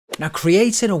Now,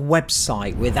 creating a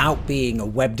website without being a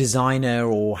web designer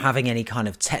or having any kind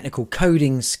of technical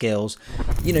coding skills,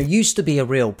 used to be a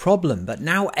real problem, but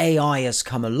now AI has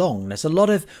come along. There's a lot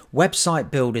of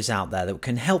website builders out there that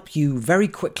can help you very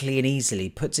quickly and easily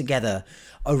put together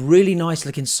a really nice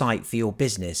looking site for your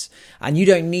business, and you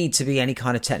don't need to be any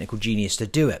kind of technical genius to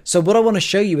do it. So what I want to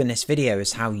show you in this video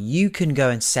is how you can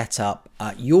go and set up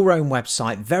your own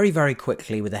website very, very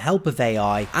quickly with the help of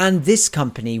AI and this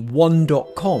company,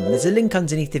 one.com. There's a link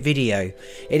underneath the video.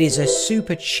 It is a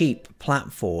super cheap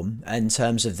platform in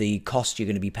terms of the cost you're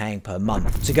going to be paying per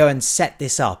month to go and set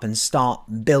this up and start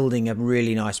building a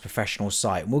really nice professional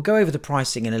site. And we'll go over the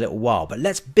pricing in a little while, but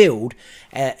let's build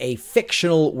a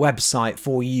fictional website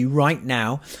for you right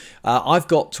now. I've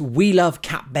got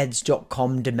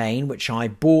welovecatbeds.com domain, which I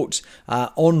bought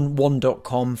on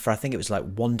one.com for, I think it was like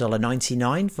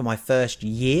 $1.99 for my first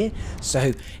year.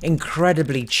 So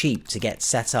incredibly cheap to get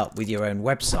set up with your own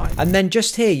website. And then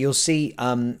just here, you'll see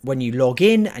when you log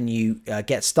in and you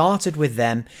get started with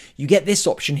them, you get this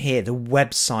option here, the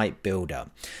website builder.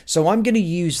 So I'm going to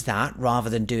use that rather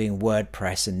than doing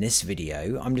WordPress in this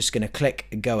video. I'm just going to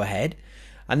click go ahead.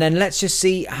 And then let's just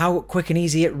see how quick and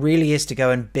easy it really is to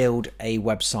go and build a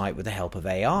website with the help of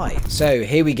AI. So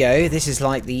here we go. This is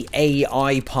like the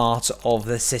AI part of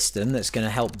the system that's going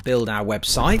to help build our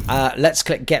website. Let's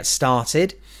click get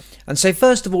started. And so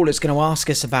first of all, it's going to ask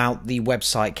us about the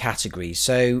website category.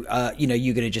 So,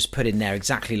 you're going to just put in there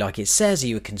exactly like it says. Are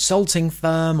you a consulting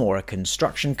firm or a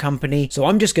construction company? So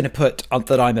I'm just going to put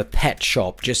that I'm a pet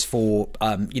shop just for,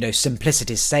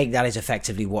 simplicity's sake. That is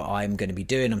effectively what I'm going to be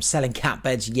doing. I'm selling cat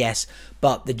beds, yes,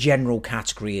 but the general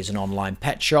category is an online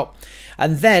pet shop.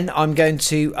 And then I'm going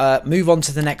to move on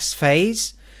to the next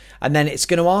phase. And then it's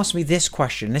going to ask me this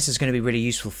question. This is going to be really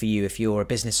useful for you if you're a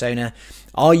business owner.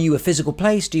 Are you a physical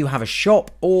place? Do you have a shop?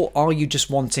 Or are you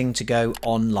just wanting to go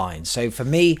online? So for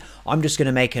me, I'm just going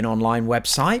to make an online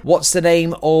website. What's the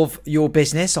name of your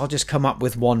business? I'll just come up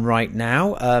with one right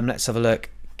now. Let's have a look.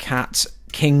 Cat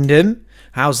Kingdom.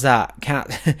 How's that?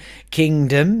 Cat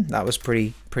Kingdom. That was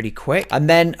pretty quick. And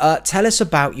then tell us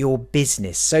about your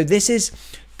business. So this is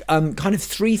kind of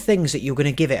 3 things that you're going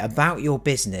to give it about your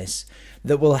business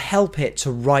that will help it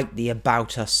to write the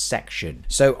About Us section.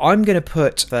 So I'm going to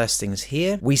put first things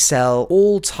here. We sell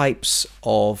all types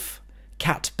of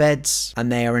cat beds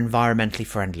and they are environmentally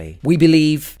friendly. We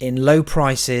believe in low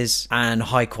prices and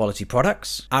high quality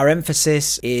products. Our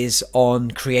emphasis is on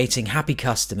creating happy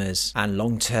customers and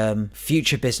long-term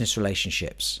future business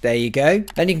relationships. There you go.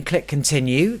 Then you can click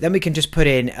continue. Then we can just put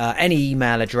in any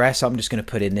email address. I'm just going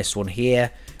to put in this one here.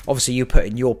 Obviously, you put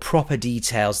in your proper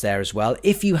details there as well.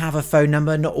 If you have a phone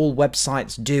number, not all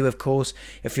websites do, of course.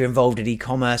 If you're involved in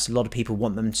e-commerce, a lot of people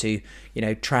want them to,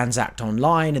 transact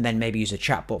online and then maybe use a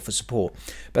chatbot for support.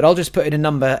 But I'll just put in a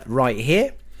number right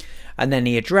here. And then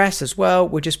the address as well.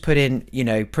 We'll just put in,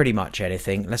 pretty much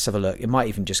anything. Let's have a look. It might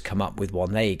even just come up with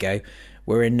one. There you go.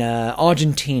 We're in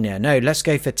Argentina. No, let's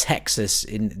go for Texas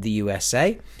in the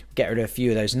USA. Get rid of a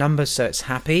few of those numbers so it's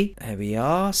happy. There we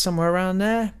are, somewhere around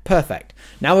there. Perfect.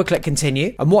 Now we'll click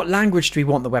continue. And what language do we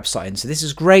want the website in? So this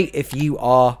is great if you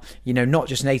are, not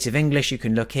just native English. You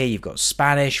can look here. You've got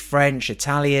Spanish, French,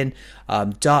 Italian,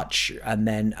 Dutch, and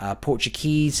then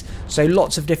Portuguese. So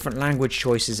lots of different language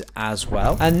choices as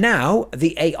well. And now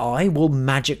the AI will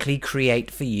magically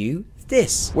create for you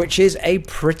this, which is a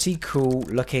pretty cool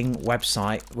looking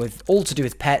website with all to do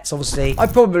with pets. Obviously, I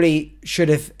probably should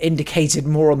have indicated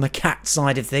more on the cat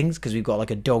side of things because we've got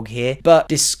like a dog here, but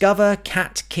discover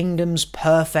Cat Kingdom's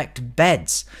perfect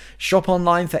beds. Shop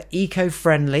online for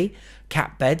eco-friendly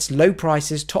cat beds, low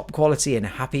prices, top quality, and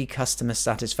happy customer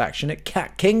satisfaction at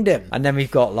Cat Kingdom. And then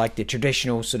we've got like the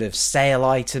traditional sort of sale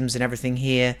items and everything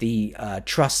here, the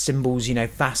trust symbols,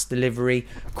 fast delivery,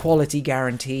 quality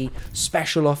guarantee,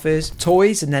 special offers,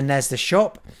 toys, and then there's the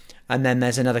shop. And then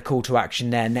there's another call to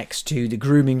action there next to the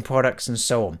grooming products and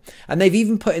so on. And they've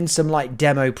even put in some like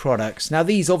demo products. Now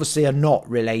these obviously are not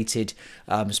related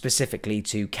specifically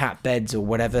to cat beds or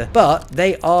whatever, but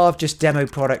they are just demo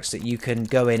products that you can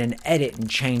go in and edit and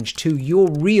change to your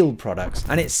real products.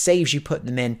 And it saves you putting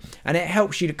them in, and it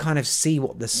helps you to kind of see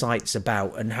what the site's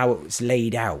about and how it's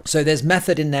laid out. So there's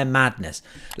method in their madness.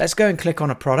 Let's go and click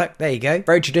on a product. There you go.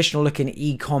 Very traditional looking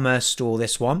e-commerce store,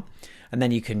 this one. And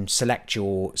then you can select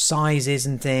your sizes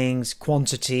and things,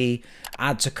 quantity,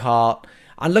 add to cart.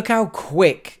 And look how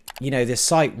quick, the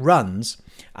site runs,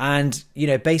 and,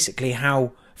 basically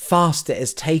how fast it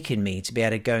has taken me to be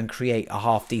able to go and create a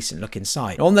half decent looking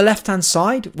site. On the left hand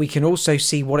side, we can also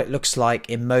see what it looks like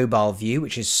in mobile view,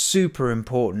 which is super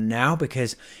important now,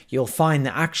 because you'll find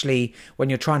that actually when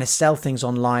you're trying to sell things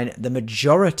online, the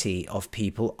majority of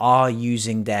people are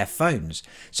using their phones.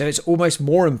 So it's almost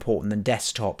more important than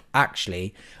desktop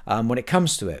actually when it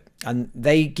comes to it. And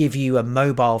they give you a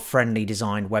mobile friendly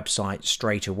designed website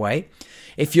straight away.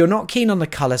 If you're not keen on the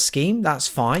color scheme, that's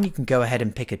fine. You can go ahead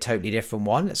and pick a totally different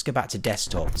one. Let's go back to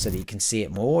desktop so that you can see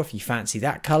it more if you fancy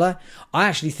that color. I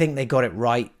actually think they got it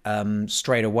right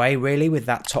straight away, really, with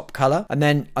that top color. And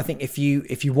then I think if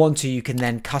you want to, you can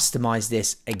then customize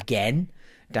this again.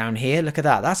 Down here, look at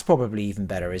that. That's probably even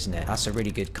better, isn't it? That's a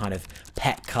really good kind of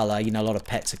pet color. You know, a lot of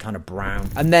pets are kind of brown.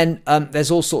 And then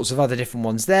there's all sorts of other different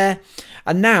ones there.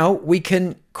 And now we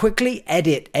can quickly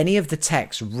edit any of the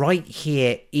text right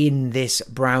here in this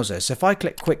browser. So if I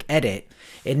click quick edit,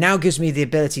 it now gives me the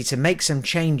ability to make some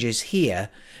changes here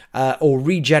or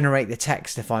regenerate the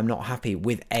text if I'm not happy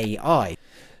with AI.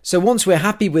 So once we're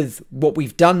happy with what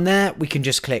we've done there, we can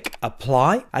just click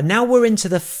apply. And now we're into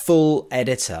the full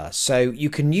editor. So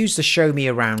you can use the show me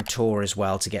around tour as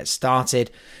well to get started.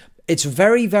 It's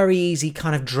very, very easy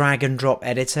kind of drag and drop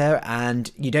editor, and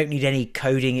you don't need any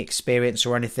coding experience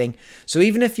or anything. So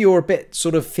even if you're a bit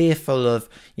sort of fearful of,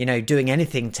 you know, doing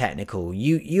anything technical,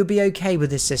 you'll be okay with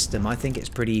this system. I think it's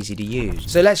pretty easy to use.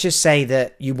 So let's just say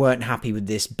that you weren't happy with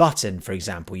this button, for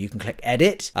example. You can click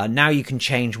edit. Now you can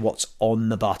change what's on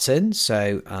the button.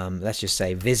 So let's just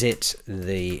say visit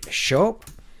the shop.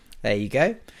 There you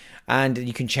go. And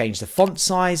you can change the font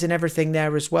size and everything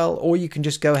there as well, or you can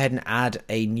just go ahead and add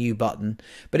a new button.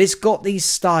 But it's got these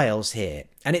styles here,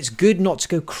 and it's good not to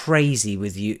go crazy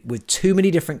with too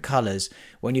many different colors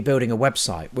when you're building a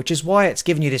website, which is why it's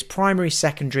given you this primary,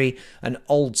 secondary, and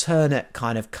alternate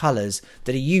kind of colors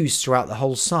that are used throughout the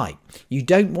whole site. You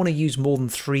don't want to use more than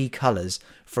 3 colors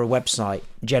for a website,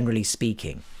 generally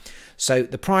speaking. So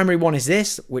the primary one is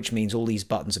this, which means all these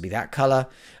buttons will be that color,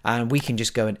 and we can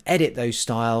just go and edit those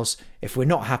styles if we're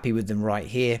not happy with them right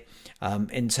here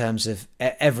in terms of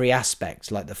every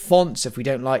aspect, like the fonts. If we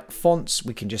don't like fonts,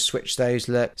 we can just switch those.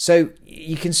 Look, so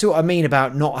you can see what I mean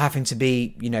about not having to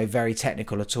be, you know, very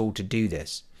technical at all to do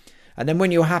this. And then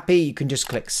when you're happy, you can just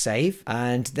click save,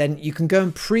 and then you can go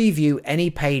and preview any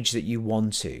page that you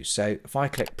want to. So if I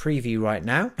click preview right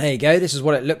now, there you go. This is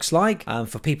what it looks like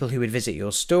for people who would visit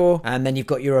your store. And then you've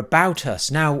got your about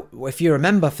us. Now, if you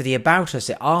remember, for the about us,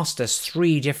 it asked us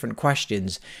 3 different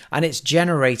questions, and it's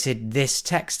generated this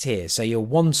text here. So your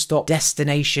one-stop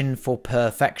destination for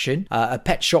perfection. A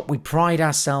pet shop, we pride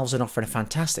ourselves on offering a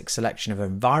fantastic selection of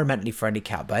environmentally friendly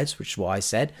cat beds, which is what I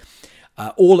said.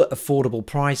 All at affordable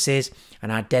prices,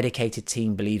 and our dedicated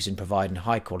team believes in providing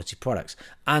high quality products,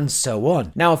 and so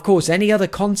on. Now, of course, any other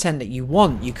content that you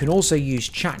want, you can also use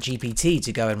ChatGPT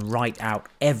to go and write out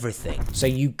everything. So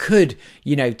you could,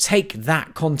 you know, take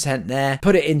that content there,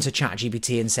 put it into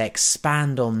ChatGPT and say,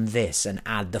 expand on this and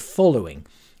add the following.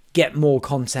 Get more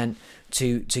content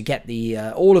to get the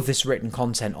all of this written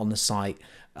content on the site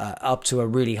up to a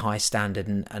really high standard,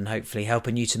 and hopefully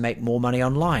helping you to make more money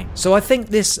online. So I think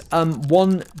this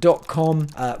one.com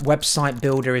website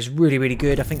builder is really, really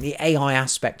good. I think the AI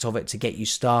aspect of it to get you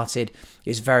started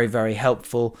is very, very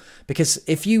helpful, because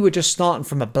if you were just starting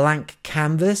from a blank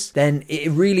canvas, then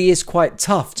it really is quite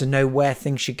tough to know where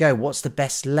things should go. What's the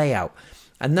best layout?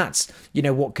 And that's, you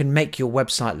know, what can make your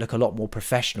website look a lot more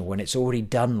professional when it's already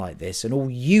done like this. And all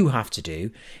you have to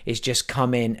do is just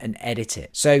come in and edit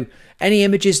it. So any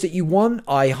images that you want,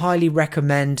 I highly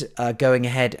recommend going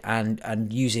ahead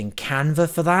and using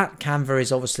Canva for that. Canva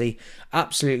is obviously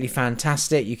absolutely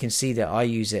fantastic. You can see that I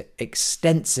use it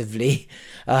extensively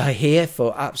here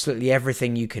for absolutely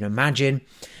everything you can imagine.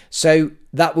 So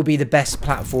that would be the best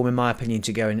platform, in my opinion,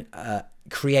 to go and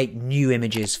create new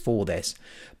images for this.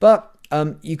 But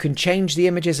you can change the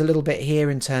images a little bit here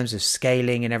in terms of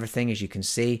scaling and everything, as you can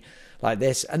see, like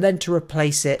this. And then to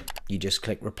replace it, you just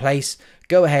click replace,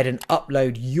 go ahead and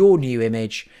upload your new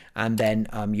image, and then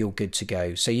you're good to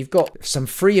go. So you've got some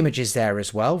free images there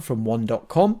as well from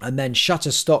one.com, and then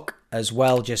Shutterstock as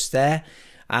well just there.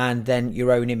 And then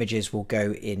your own images will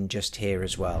go in just here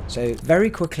as well. So very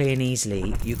quickly and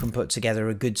easily, you can put together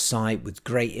a good site with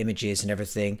great images and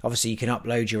everything. Obviously, you can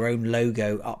upload your own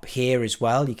logo up here as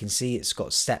well. You can see it's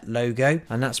got set logo,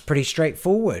 and that's pretty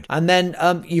straightforward. And then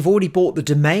you've already bought the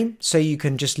domain, so you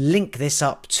can just link this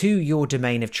up to your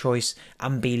domain of choice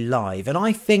and be live. And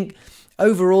I think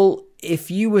overall,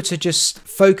 if you were to just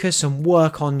focus and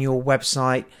work on your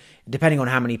website, depending on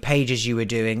how many pages you were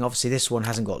doing, obviously this one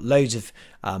hasn't got loads of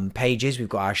pages. We've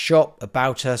got our shop,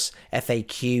 about us,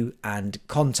 FAQ, and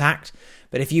contact.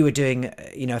 But if you were doing,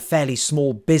 a fairly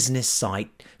small business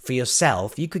site for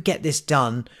yourself, you could get this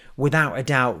done without a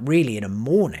doubt, really in a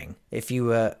morning, if you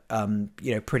were,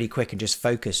 pretty quick and just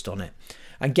focused on it,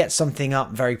 and get something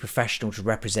up very professional to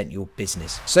represent your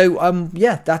business. So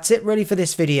yeah, that's it really for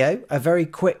this video. A very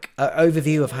quick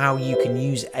overview of how you can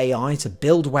use AI to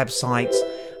build websites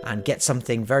and get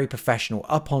something very professional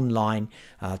up online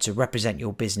to represent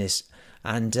your business.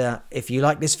 And if you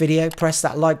like this video, press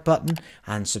that like button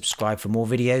and subscribe for more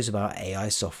videos about AI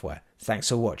software. Thanks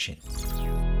for watching.